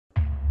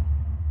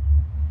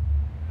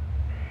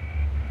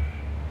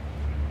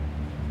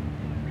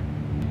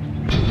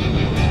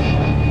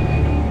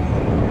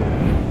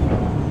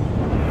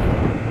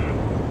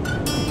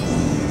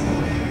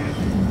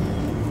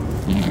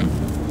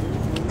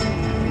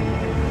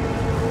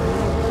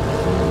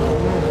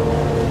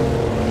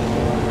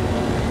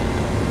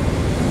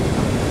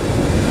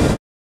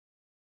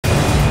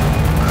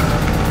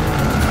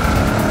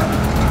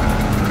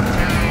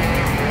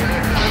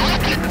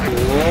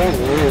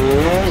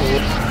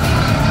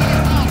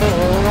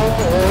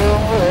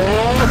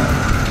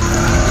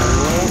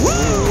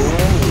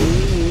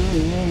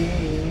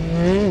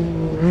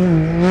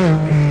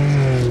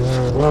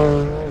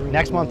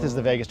month is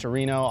the Vegas to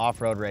Reno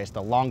off-road race, the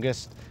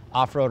longest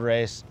off-road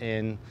race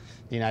in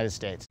the United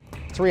States.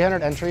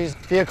 300 entries,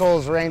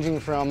 vehicles ranging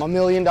from $1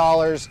 million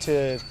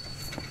to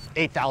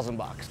 8,000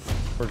 bucks.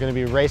 We're going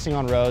to be racing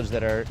on roads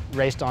that are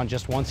raced on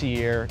just once a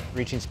year,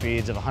 reaching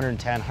speeds of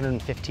 110,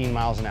 115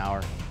 miles an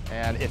hour.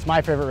 And it's my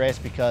favorite race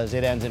because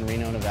it ends in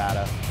Reno,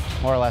 Nevada,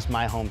 more or less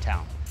my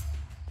hometown.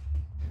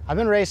 I've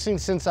been racing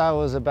since I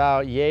was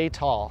about yay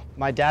tall.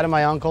 My dad and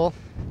my uncle,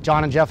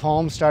 John and Jeff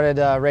Holmes, started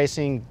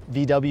racing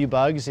VW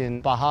bugs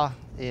in Baja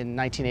in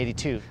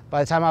 1982.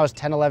 By the time I was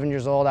 10, 11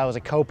 years old, I was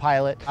a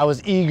co-pilot. I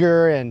was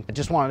eager and I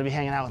just wanted to be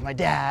hanging out with my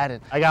dad.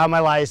 And I got my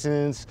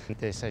license.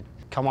 They said,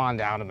 come on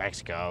down to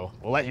Mexico,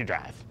 we'll let you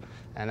drive.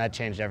 And that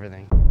changed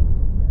everything.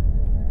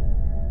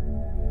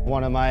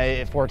 One of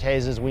my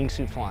fortes is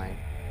wingsuit flying.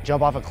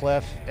 Jump off a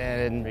cliff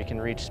and you can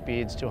reach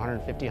speeds to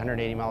 150,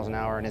 180 miles an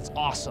hour and it's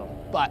awesome.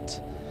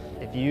 But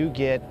if you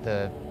get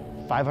the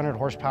 500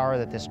 horsepower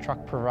that this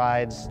truck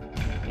provides,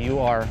 you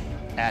are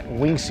at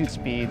wingsuit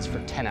speeds for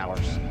 10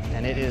 hours.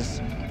 And it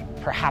is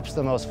perhaps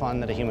the most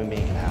fun that a human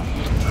being can have.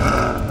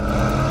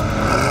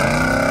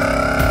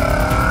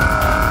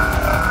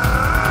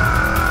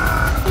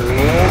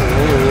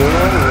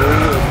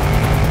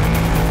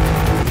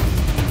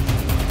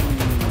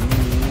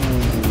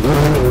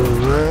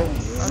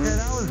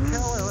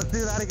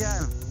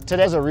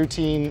 Today's a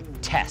routine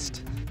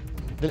test.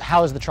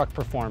 How is the truck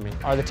performing?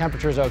 Are the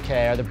temperatures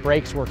okay? Are the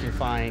brakes working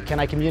fine? Can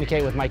I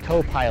communicate with my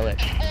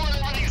co-pilot?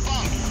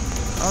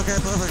 Okay,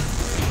 perfect.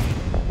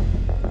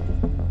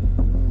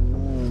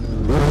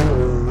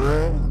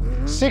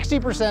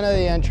 60% of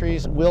the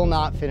entries will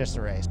not finish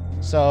the race.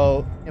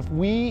 So if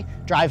we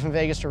drive from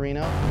Vegas to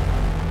Reno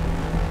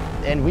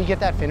and we get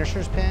that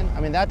finisher's pin,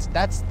 I mean, that's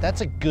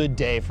a good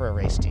day for a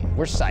race team.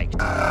 We're psyched.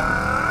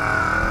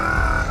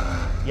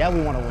 Yeah,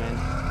 we want to win.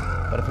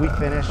 But if we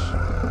finish,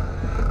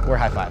 we're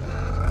high-fiving.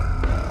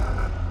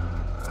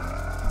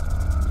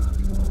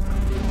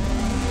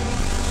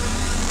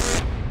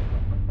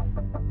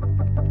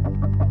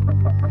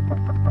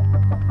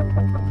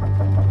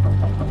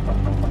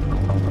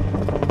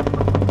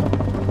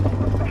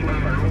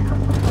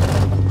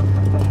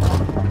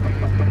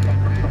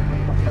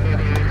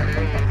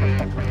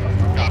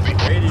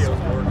 Radio's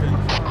working.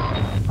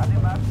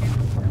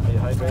 Are you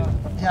hydrated?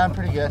 Yeah, I'm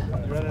pretty good.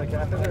 You running a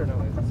catheter or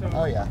no?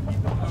 Oh, yeah.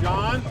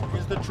 John,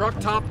 is the truck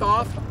topped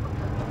off?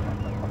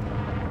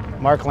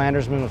 Mark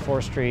Landersman with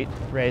 4th Street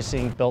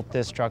Racing built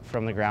this truck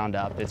from the ground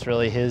up. It's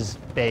really his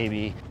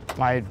baby.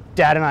 My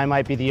dad and I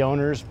might be the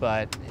owners,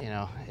 but you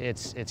know,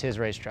 it's his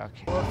race truck.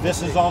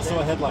 This is also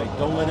a headlight.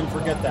 Don't let him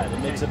forget that. It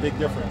makes a big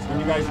difference. When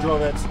you guys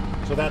drove it,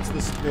 so that's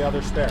the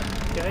other spare.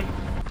 Okay?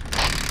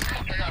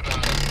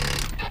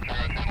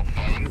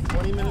 You're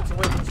 20 minutes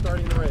away from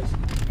starting the race.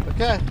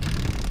 Okay.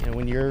 And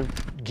when you're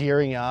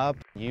gearing up,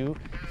 you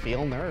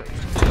feel nerves.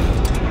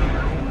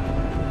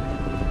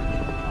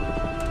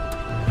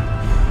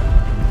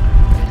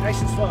 Nice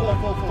and slow.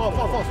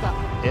 Full, stop.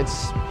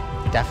 It's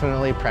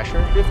definitely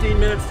pressure. 15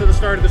 minutes to the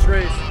start of this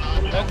race.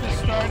 At the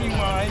starting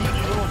line,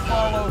 you will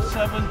follow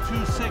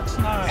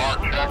 7269.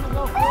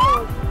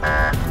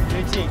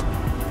 JT,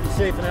 be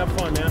safe and have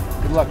fun, man.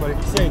 Good luck, buddy.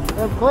 Be safe.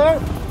 Clear.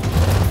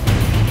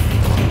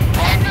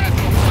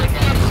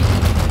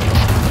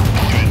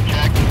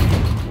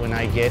 When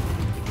I get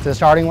to the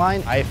starting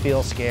line, I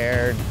feel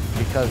scared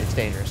because it's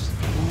dangerous.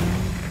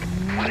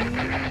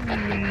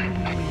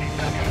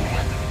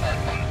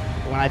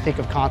 When I think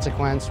of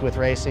consequence with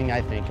racing,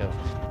 I think of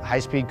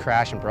high-speed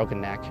crash and broken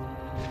neck.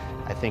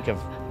 I think of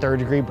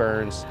third-degree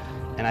burns,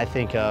 and I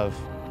think of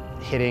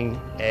hitting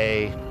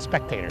a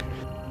spectator.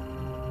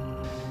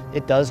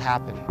 It does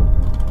happen.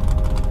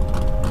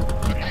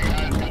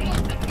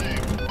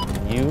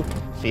 You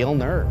feel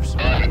nerves.